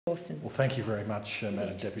Dawson. Well, thank you very much,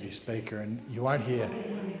 Madam Deputy Speaker. And you won't hear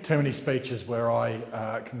too many speeches where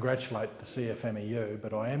I congratulate the CFMEU,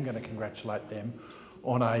 but I am going to congratulate them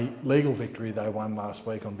on a legal victory they won last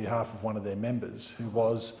week on behalf of one of their members, who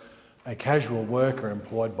was a casual worker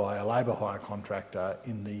employed by a labour hire contractor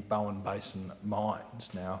in the Bowen Basin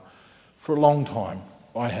mines. Now, for a long time,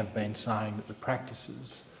 I have been saying that the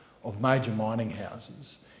practices of major mining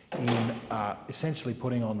houses in essentially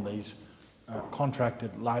putting on these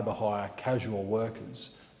contracted labour hire casual workers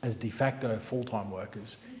as de facto full-time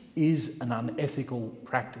workers is an unethical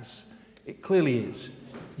practice. It clearly is.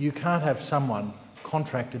 You can't have someone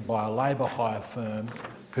contracted by a labour hire firm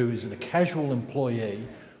who is a casual employee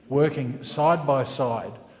working side by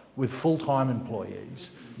side with full-time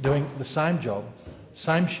employees doing the same job,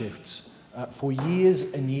 same shifts for years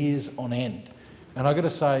and years on end. And I've got to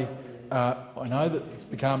say, I know that it's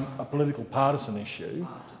become a political partisan issue,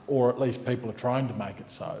 or at least people are trying to make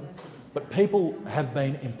it so, but people have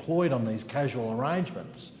been employed on these casual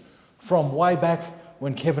arrangements from way back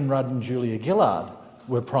when Kevin Rudd and Julia Gillard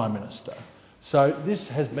were Prime Minister. So this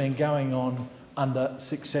has been going on under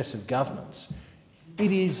successive governments.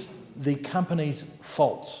 It is the company's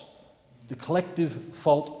faults, the collective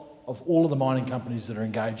fault of all of the mining companies that are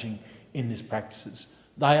engaging in these practices.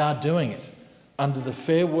 They are doing it under the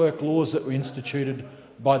Fair Work laws that were instituted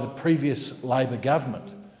by the previous Labor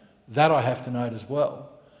government. That I have to note as well.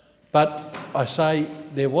 But I say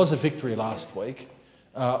there was a victory last week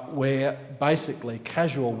where basically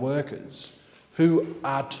casual workers who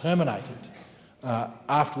are terminated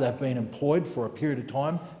after they've been employed for a period of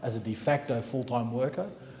time as a de facto full-time worker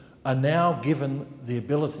are now given the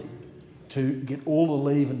ability to get all the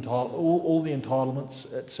leave all the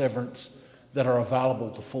entitlements at severance that are available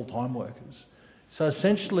to full-time workers. So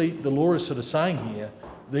essentially the law is sort of saying here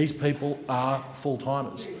these people are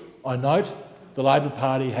full-timers. I note the Labor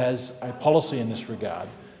Party has a policy in this regard.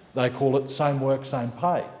 They call it same work, same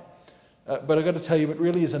pay. But I've got to tell you, it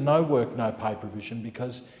really is a no work, no pay provision,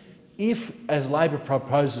 because if, as Labor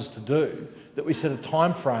proposes to do, that we set a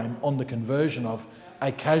time frame on the conversion of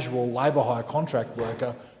a casual labour hire contract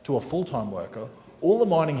worker to a full-time worker, all the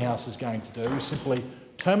mining house is going to do is simply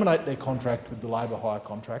terminate their contract with the labour hire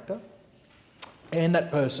contractor, and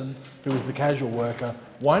that person who is the casual worker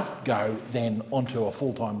won't go then onto a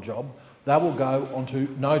full-time job. They will go onto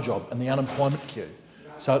no job and the unemployment queue.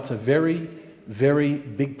 So it's a very, very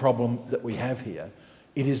big problem that we have here.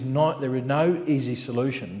 It is not, there are no easy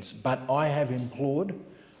solutions, but I have implored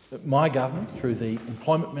my government, through the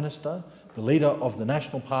Employment Minister, the Leader of the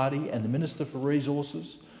National Party and the Minister for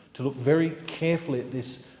Resources, to look very carefully at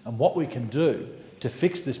this and what we can do to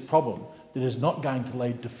fix this problem that is not going to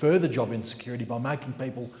lead to further job insecurity by making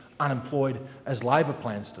people unemployed as Labor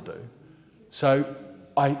plans to do. So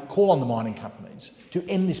I call on the mining companies to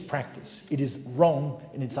end this practice. It is wrong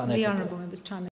and it's unethical. The Honourable Member's time.